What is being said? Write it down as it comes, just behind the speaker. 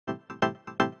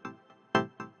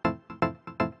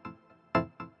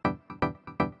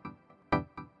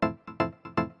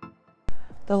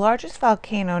The largest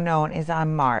volcano known is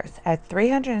on Mars. At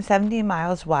 370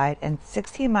 miles wide and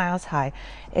 16 miles high,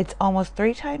 it's almost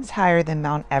 3 times higher than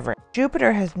Mount Everest.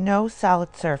 Jupiter has no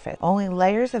solid surface, only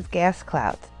layers of gas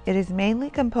clouds. It is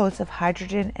mainly composed of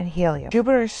hydrogen and helium.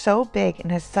 Jupiter is so big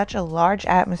and has such a large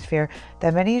atmosphere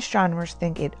that many astronomers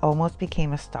think it almost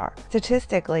became a star.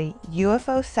 Statistically,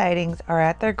 UFO sightings are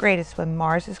at their greatest when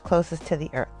Mars is closest to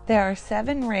the Earth. There are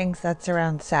 7 rings that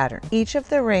surround Saturn. Each of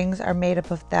the rings are made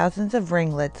up of thousands of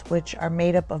ringlets, which are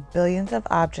made up of billions of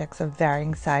objects of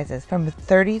varying sizes, from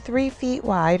 33 feet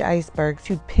wide icebergs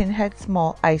to pinhead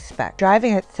small ice specks.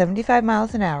 Driving at 75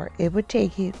 miles an hour, it would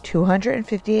take you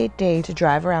 258 days to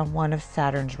drive around one of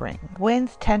Saturn's rings.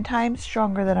 Winds 10 times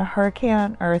stronger than a hurricane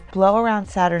on Earth blow around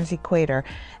Saturn's equator,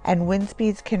 and wind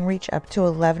speeds can reach up to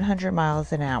 1,100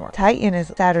 miles an hour. Titan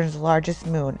is Saturn's largest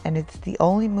moon, and it's the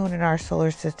only moon in our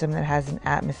solar system that has an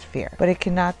atmosphere, but it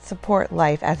cannot support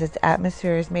life as its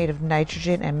atmosphere is made of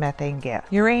nitrogen and methane gas.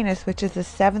 Uranus, which is the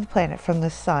 7th planet from the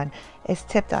Sun, is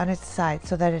tipped on its side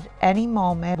so that at any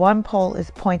moment one pole is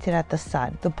pointed at the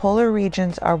Sun. The polar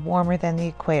regions are warmer than the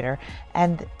equator,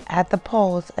 and at the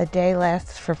poles a day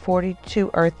lasts for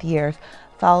 42 Earth years,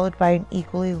 followed by an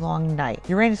equally long night.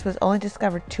 Uranus was only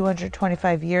discovered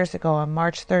 225 years ago on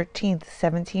March 13,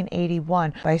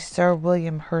 1781 by Sir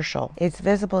William Herschel. It's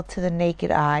visible to the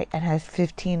naked eye and has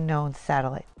 15 known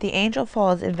satellites. The Angel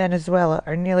Falls in Venezuela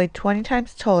are nearly 20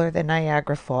 times taller than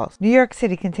Niagara Falls. New York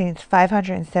City contains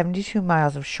 572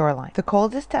 miles of shoreline. The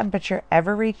coldest temperature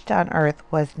ever reached on Earth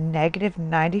was negative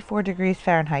 94 degrees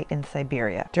Fahrenheit in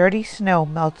Siberia. Dirty snow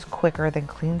melts quicker than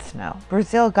clean snow.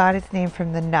 Brazil got its name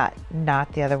from the nut,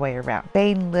 not the other way around.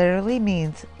 Spain literally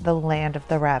means the land of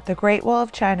the rabbit. The Great Wall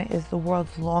of China is the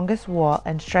world's longest wall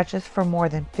and stretches for more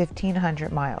than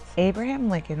 1,500 miles.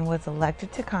 Abraham Lincoln was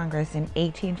elected to Congress in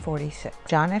 1846.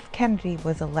 John F. Kennedy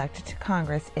was elected to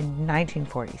Congress in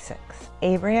 1946.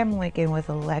 Abraham Lincoln was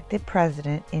elected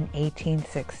president in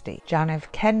 1860. John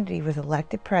F. Kennedy was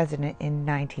elected president in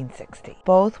 1960.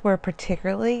 Both were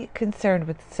particularly concerned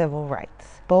with civil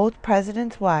rights. Both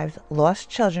presidents' wives lost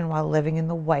children while living in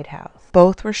the White House.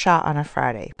 Both were shot on a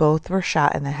Friday. Both were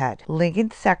shot in the head.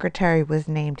 Lincoln's secretary was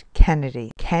named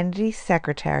Kennedy. Kennedy's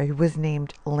secretary was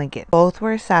named Lincoln. Both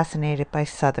were assassinated by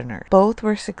Southerners. Both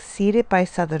were succeeded by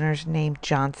Southerners named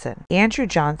Johnson. Andrew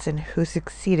Johnson, who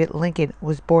succeeded Lincoln,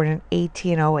 was born in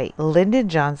 1808. Lyndon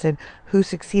Johnson, who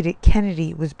succeeded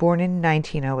Kennedy, was born in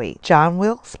 1908. John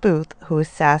Wilkes Booth, who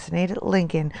assassinated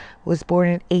Lincoln, was born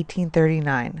in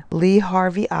 1839. Lee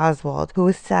Harvey Oswald, who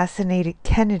assassinated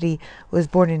Kennedy, was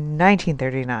born in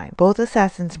 1939. Both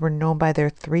assassins were known by their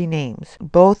 3 names.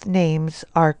 Both names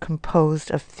are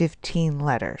composed of 15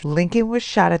 letters. Lincoln was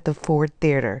shot at the Ford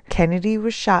Theater. Kennedy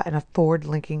was shot in a Ford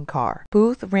Lincoln car.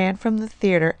 Booth ran from the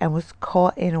theater and was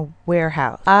caught in a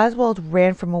warehouse. Oswald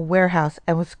ran from a warehouse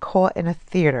and was caught in a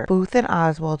theater. Booth and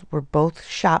Oswald were both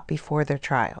shot before their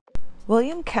trial.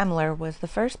 William Kemmler was the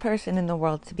first person in the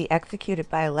world to be executed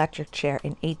by electric chair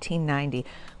in 1890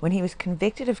 when he was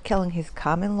convicted of killing his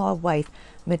common-law wife,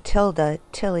 Matilda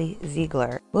Tilly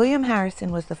Ziegler. William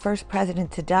Harrison was the first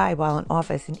president to die while in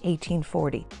office in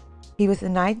 1840. He was the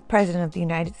 9th president of the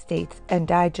United States and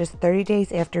died just 30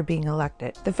 days after being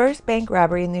elected. The first bank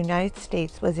robbery in the United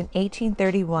States was in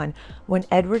 1831 when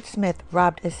Edward Smith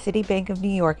robbed a Citibank of New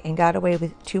York and got away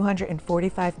with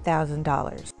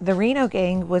 $245,000. The Reno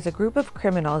Gang was a group of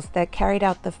criminals that carried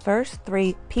out the first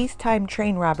 3 peacetime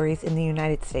train robberies in the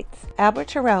United States. Albert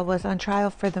Terrell was on trial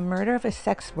for the murder of a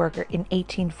sex worker in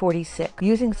 1846.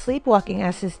 Using sleepwalking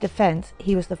as his defense,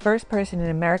 he was the first person in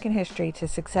American history to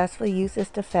successfully use this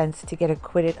defense to get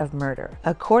acquitted of murder.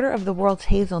 A quarter of the world's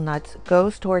hazelnuts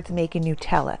goes towards making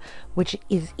Nutella, which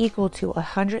is equal to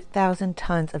 100,000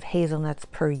 tons of hazelnuts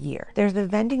per year. There's a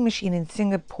vending machine in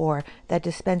Singapore that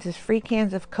dispenses free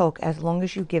cans of Coke as long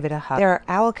as you give it a hug. There are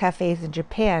owl cafes in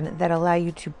Japan that allow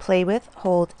you to play with,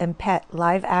 hold, and pet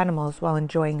live animals while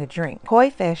enjoying a drink. Koi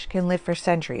fish can live for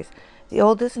centuries. The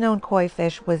oldest known koi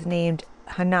fish was named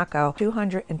Hanako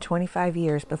 225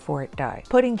 years before it died.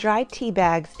 Putting dry tea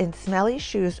bags in smelly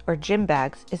shoes or gym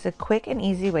bags is a quick and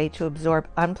easy way to absorb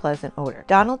unpleasant odor.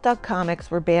 Donald Duck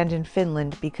comics were banned in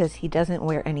Finland because he doesn't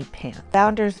wear any pants.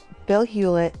 Founders Bill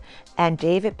Hewlett and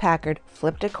David Packard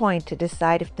flipped a coin to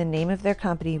decide if the name of their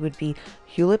company would be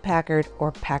Hewlett-Packard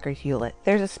or Packard-Hewlett.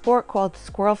 There's a sport called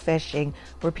squirrel fishing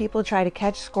where people try to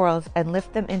catch squirrels and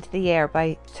lift them into the air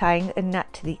by tying a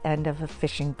net to the end of a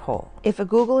fishing pole. If a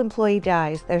Google employee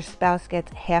dies, their spouse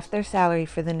gets half their salary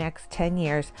for the next 10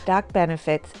 years, doc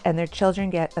benefits, and their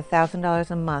children get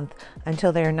 $1,000 a month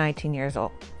until they are 19 years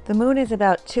old. The The moon is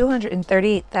about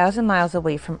 238,000 miles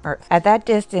away from Earth. At that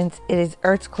distance, it is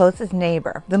Earth's closest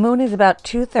neighbor. The moon is about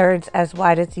 2/3 as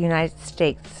wide as the United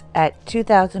States at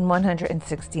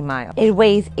 2,160 miles. It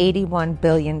weighs 81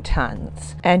 billion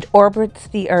tons and orbits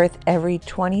the Earth every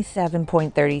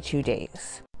 27.32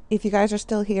 days. If you guys are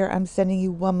still here, I'm sending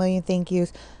you 1 million thank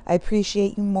yous. I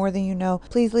appreciate you more than you know.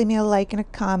 Please leave me a like and a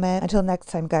comment. Until next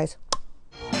time, guys.